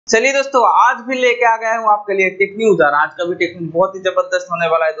चलिए दोस्तों, आज भी लेके आ गया हूँ आपके लिए टेक न्यूज। और आज का भी टेक न्यूज बहुत ही जबरदस्त होने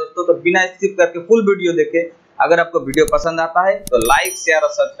वाला है दोस्तों, तो बिना स्किप करके फुल वीडियो देखें। अगर आपको वीडियो पसंद आता है तो लाइक, शेयर और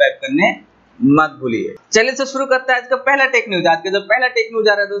सब्सक्राइब करने मत भूलिए। चलिए तो शुरू करते हैं आज का पहला टेक न्यूज। आज का जो पहला टेक न्यूज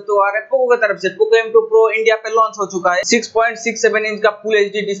आ रहा है दोस्तों, आ रहा है पोको की तरफ से। पोको M2 Pro इंडिया पे लॉन्च हो चुका है। 6.67 इंच का फुल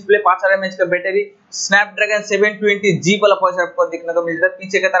HD डिस्प्ले, 5000 mAh का बैटरी, स्नैपड्रैगन 720G वाला प्रोसेसर आपको देखने को मिल रहा है।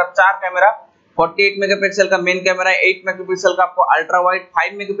 पीछे की तरफ 4 कैमरा, 48 मेगापिक्सल का मेन कैमरा, 8 मेगापिक्सल का आपको अल्ट्रा वाइड,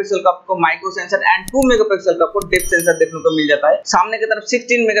 5 मेगापिक्सल का आपको माइक्रो सेंसर एंड 2 मेगापिक्सल का आपको डेप्थ सेंसर देखने को मिल जाता है। सामने की तरफ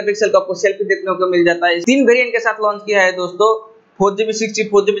 16 मेगापिक्सल का आपको सेल्फी देखने को मिल जाता है। 3 वेरिएंट के साथ लॉन्च किया है दोस्तों। 4GB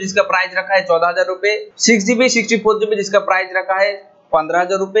 64GB जिसका प्राइस रखा है 14,000 रुपए, 6GB 64GB जिसका प्राइस रखा है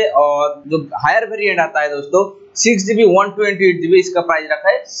 15,000 रुपए, और जो हायर वेरिएंट आता है दोस्तों 6GB 128GB इसका प्राइस रखा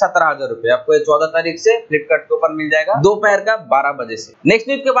है 17,000 रुपए। आपको 14 तारीख से फ्लिपकार्ट के ऊपर मिल जाएगा दोपहर का 12 बजे से। नेक्स्ट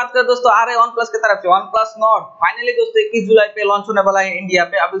न्यूज की बात करें दोस्तों, आ रहे हैं OnePlus की तरफ से। OnePlus Nord फाइनली दोस्तों 21 जुलाई पे लॉन्च होने वाला है इंडिया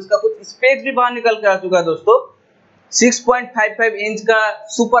पे। अब इसका कुछ स्पेक्स भी बाहर निकल के आ चुका है दोस्तों। 6.55 इंच का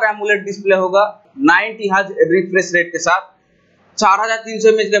सुपर एमोलेड डिस्प्ले होगा, 90 हर्ट्ज रिफ्रेश रेट के साथ,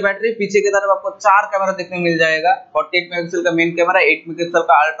 4300 mAh का बैटरी। पीछे की तरफ आपको 4 कैमरा देखने मिल जाएगा, 48 मेगापिक्सल का मेन कैमरा, 8 मेगापिक्सल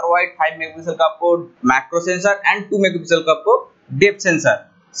का अल्ट्रा वाइड, 5 मेगापिक्सल का आपको मैक्रो सेंसर एंड 2 मेगापिक्सल का आपको डेप्थ सेंसर।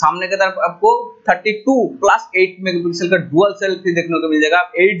 सामने की तरफ आपको 32 प्लस 8 मेगापिक्सल का डुअल सेल्फी देखने को मिल जाएगा।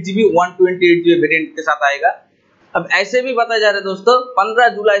 8GB 128GB वेरिएंट के साथ आएगा। अब ऐसे भी बताया जा रहा है दोस्तों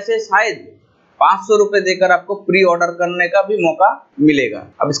 15 जुलाई से शायद 500 रुपए देकर आपको प्री ऑर्डर करने का भी मौका मिलेगा।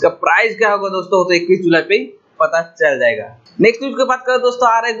 अब इसका प्राइस क्या होगा दोस्तों, तो 21 जुलाई पे पता चल जाएगा। नेक्स्ट न्यूज की बात करें दोस्तों,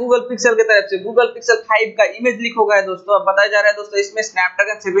 आ रहा है गूगल पिक्सल की तरफ से। गूगल पिक्सल 5 का इमेज लीक हो गया है दोस्तों। अब बताया जा रहा है दोस्तों इसमें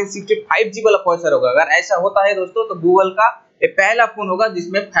स्नैपड्रैगन 775G वाला प्रोसेसर होगा। अगर ऐसा होता है दोस्तों तो गूगल का ये पहला फोन होगा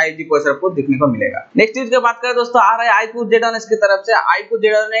जिसमें 5G प्रोसेसर आपको देखने को मिलेगा। नेक्स्ट न्यूज की बात करें दोस्तों, आ रहा है iQOO Z1X की तरफ से। iQOO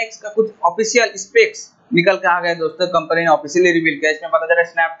Z1X का कुछ ऑफिशियल स्पेक्स निकल के आ गया दोस्तों, कंपनी ने ऑफिशियली रिवील किया। इसमें पता चला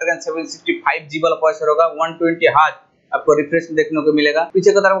स्नैपड्रैगन 765G वाला प्रोसेसर होगा, 120 हर्ट्ज आपको रिफ्रेश देखने को मिलेगा।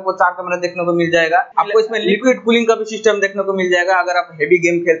 पीछे की तरफ आपको 4 कैमरा देखने को मिल जाएगा। आपको इसमें लिक्विड कूलिंग का भी सिस्टम देखने को मिल जाएगा। अगर आप हेवी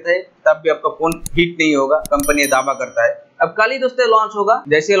गेम खेलते हैं तब भी आपका फोन हीट नहीं होगा, कंपनी दावा करता है। अब कल ही दोस्तों लॉन्च होगा,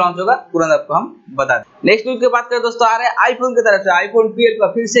 जैसे ही लॉन्च होगा तुरंत आपको हम बता दें। नेक्स्ट न्यूज की बात करें दोस्तों, आ रहे हैं आईफोन की तरफ से। आईफोन 12 का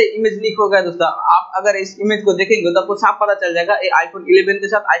फिर से इमेज लीक हो गया दोस्तों। आप अगर इस इमेज को देखेंगे तो आपको साफ पता चल जाएगा ये आईफोन 11 के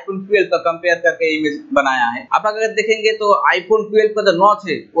साथ आईफोन 12 का कंपेयर करके इमेज बनाया है। आप अगर देखेंगे तो आईफोन 12 का जो नॉच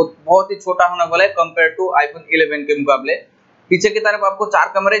है वो बहुत ही छोटा होने वाला है कंपेयर टू आईफोन 11 के मुकाबले। पीछे की तरफ आपको 4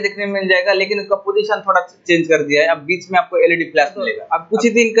 कैमरे देखने में मिल जाएगा, लेकिन इसका पोजीशन थोड़ा चेंज कर दिया है। अब बीच में आपको एलईडी फ्लैश मिलेगा। अब कुछ ही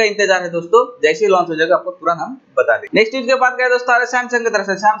दिन का इंतजार है दोस्तों, जैसे ही लॉन्च हो जाएगा आपको तुरंत हम बता देंगे। नेक्स्ट न्यूज के बात करें दोस्तों, सैमसंग की तरफ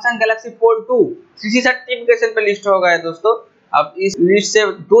से। Samsung Galaxy fold 2 CC certification पे लिस्ट हो गया है दोस्तों। अब इस लिस्ट से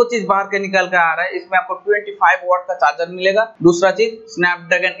 2 चीज बाहर के निकल के आ रहा है। इसमें आपको 25 वाट का चार्जर मिलेगा। दूसरा चीज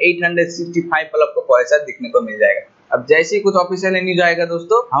स्नैपड्रैगन 865 वाला आपको प्रोसेसर दिखने को मिल जाएगा। अब जैसे ही कुछ ऑफिशियल न्यूज आएगा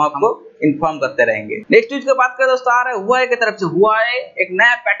दोस्तों हम आपको इन्फॉर्म करते रहेंगे। नेक्स्ट न्यूज की बात करें दोस्तों, आ रहा है हुआई की तरफ से। हुआई एक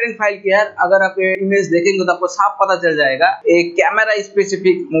नया पैटर्न फाइल किया है। अगर आप ये इमेज देखेंगे तो आपको साफ पता चल जाएगा एक कैमरा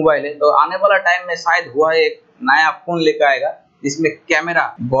स्पेसिफिक मोबाइल है। तो आने वाला टाइम में शायद हुआई एक नया फोन लेकर आएगा जिसमें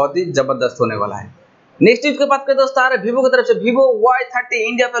कैमरा बहुत ही जबरदस्त होने वाला है। नेक्स्ट न्यूज की बात करें दोस्तों, आ रहा है वीवो की तरफ से। वीवो Y30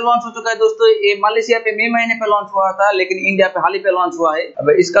 इंडिया पे लॉन्च हो चुका है दोस्तों। ये मलेशिया पे मई महीने पे लॉन्च हुआ था, लेकिन इंडिया पे हाल ही पे लॉन्च हुआ है। अब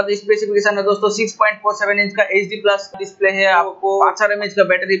इसका जो स्पेसिफिकेशन है दोस्तों 6.47 इंच का HD प्लस डिस्प्ले है। आपको 5000 mAh का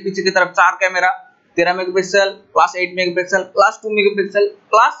बैटरी, पीछे की तरफ 4 camera, 13 megapixel plus 8 megapixel plus 2 megapixel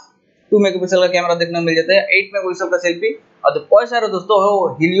plus 2 megapixel का कैमरा देखने को मिल जाता है। 8 मेगापिक्सल का सेल्फी। और जो प्रोसेसर है दोस्तों वो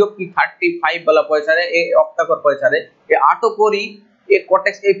हीलियो P35 वाला प्रोसेसर है। ये ऑक्टा कोर प्रोसेसर है। ये 8 कोर ही एक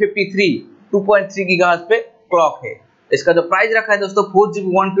Cortex A53 2.3 गीगाहर्ट्ज पे क्लॉक है। इसका जो प्राइस रखा है दोस्तों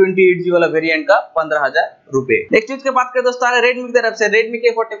 4GB 128GB वाला वेरिएंट का 15,000 रुपए। नेक्स्ट न्यूज की बात करें दोस्तों, आ रहा है रेडमी की तरफ से। Redmi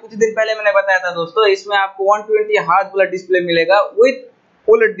K40 कुछ दिन पहले मैंने बताया था दोस्तों, इसमें आपको 120 हर्ट्ज वाला डिस्प्ले मिलेगा विद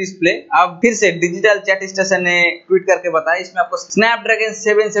OLED डिस्प्ले। अब फिर से डिजिटल चैट स्टेशन ने ट्वीट करके बताया इसमें आपको स्नैपड्रैगन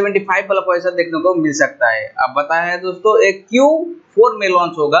 775 वाला प्रोसेसर देखने को मिल सकता है। अब बताया है दोस्तों एक Q4 में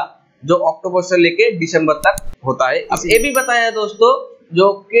लॉन्च होगा जो अक्टूबर से लेके दिसंबर तक होता है। अब ये भी बताया है दोस्तों जो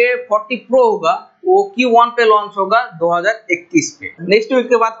K40 Pro होगा वो Q1 पे लॉन्च होगा 2021 पे। नेक्स्ट न्यूज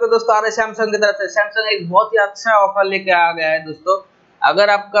की बात करें दोस्तों, आ रहा है सैमसंग की तरफ से। सैमसंग एक बहुत ही अच्छा ऑफर लेके आ गया है दोस्तों। अगर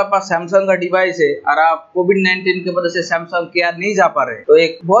आपका पास सैमसंग का डिवाइस है और आप कोविड-19 की वजह से सैमसंग केयर नहीं जा पा रहे तो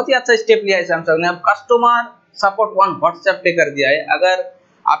एक बहुत ही अच्छा स्टेप लिया है सैमसंग ने। अब कस्टमर सपोर्ट 1 व्हाट्सएप पे कर दिया है। अगर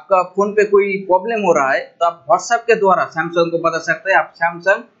आपका फोन पे कोई प्रॉब्लम हो रहा है तो आप व्हाट्सएप के द्वारा सैमसंग को बता सकते हैं। आप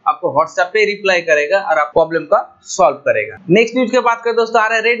सैमसंग आपको व्हाट्सएप पे रिप्लाई करेगा और आप प्रॉब्लम का सॉल्व करेगा। नेक्स्ट न्यूज की बात करें दोस्तों, आ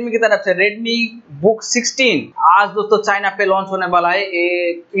रहा है रेडमी की तरफ से। रेडमी बुक 16 आज दोस्तों चाइना पे लॉन्च होने वाला है।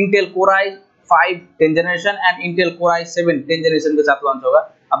 Intel core i5 10th generation and Intel core i7 10th generation के साथ लॉन्च होगा।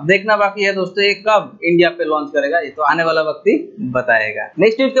 अब देखना बाकी है दोस्तों ये कब इंडिया पे लॉन्च करेगा, ये तो आने वाला वक्त ही बताएगा।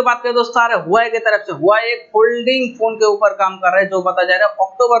 नेक्स्ट न्यूज की बात करें दोस्तों, आ रहा है हुआई की तरफ से। हुआई एक फोल्डिंग फोन के ऊपर काम कर रहा है जो बताया जा रहा है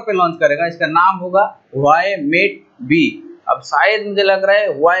अक्टूबर पे लॉन्च करेगा। इसका नाम होगा हुआई मेट बी। अब शायद मुझे लग रहा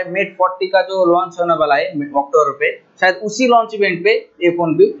है हुआई मेट 40 का जो लॉन्च होने वाला है अक्टूबर पे, शायद उसी लॉन्च इवेंट पे ये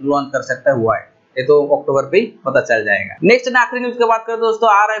फोन भी लॉन्च कर सकता है हुआई। ये तो अक्टूबर पे ही पता चल जाएगा। नेक्स्ट आखिरी न्यूज की बात करें दोस्तों,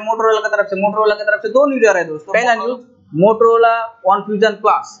 आ रहा है मोटोरोला की तरफ से। मोटोरोला की तरफ से दो न्यूज आ रहे हैं दोस्तों। पहला news Motorola one fusion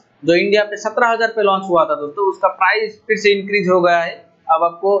plus जो इंडिया पे 17,000 पे लॉन्च हुआ था दोस्तों, उसका प्राइस फिर से इंक्रीज हो गया है। अब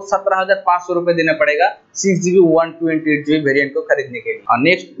आपको 17,500 रुपए देना पड़ेगा 6GB 128GB वेरिएंट को खरीदने के लिए। और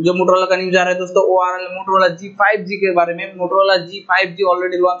नेक्स्ट जो मोटोरोला का न्यूज आ रहा है दोस्तों, वो आ रहा है मोटोरोला G5G के बारे में। मोटोरोला G5G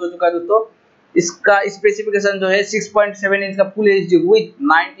ऑलरेडी लॉन्च हो चुका है दोस्तों। इसका स्पेसिफिकेशन जो है 6.7 इंच का full HD with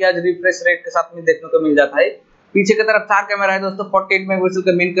 90 hertz refresh rate के साथ में देखने को मिल जाता है। पीछे की तरफ 4 कैमरा है दोस्तों, 48 मेगापिक्सल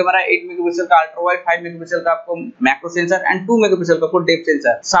का मेन कैमरा, 8 मेगापिक्सल का अल्ट्रा वाइड, 5 मेगापिक्सल का आपको मैक्रो सेंसर एंड 2 मेगापिक्सल का आपको डेप्थ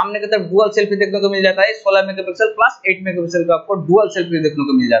सेंसर। सामने की तरफ डुअल सेल्फी देखने को मिल जाता है, 16 मेगापिक्सल प्लस 8 मेगापिक्सल का आपको डुअल सेल्फी देखने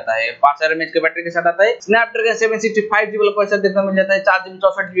को मिल जाता है। 5000 mAh के बैटरी के साथ आता है। स्नैपड्रैगन 765GB वाला प्रोसेसर देखने को मिल जाता है। 4GB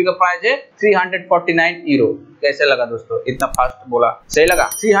 64GB का प्राइस है 349 यूरो। कैसे लगा दोस्तों, इतना फास्ट बोला, सही लगा?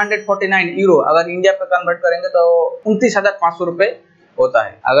 349 यूरो अगर इंडिया पे कन्वर्ट करेंगे तो 29,500 रुपए होता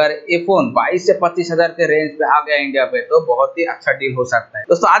है। अगर ये फोन 22 से 25,000 के रेंज पे आ गया इंडिया पे तो बहुत ही अच्छा डील हो सकता है।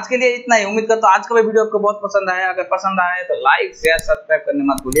 दोस्तों आज के लिए इतना ही। उम्मीद करता हूँ आज का वीडियो आपको बहुत पसंद आया। अगर पसंद आया है तो लाइक शेयर सब्सक्राइब करने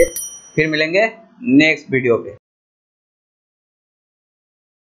मत भूलिए। फिर मिलेंगे नेक्स्ट वीडियो पे।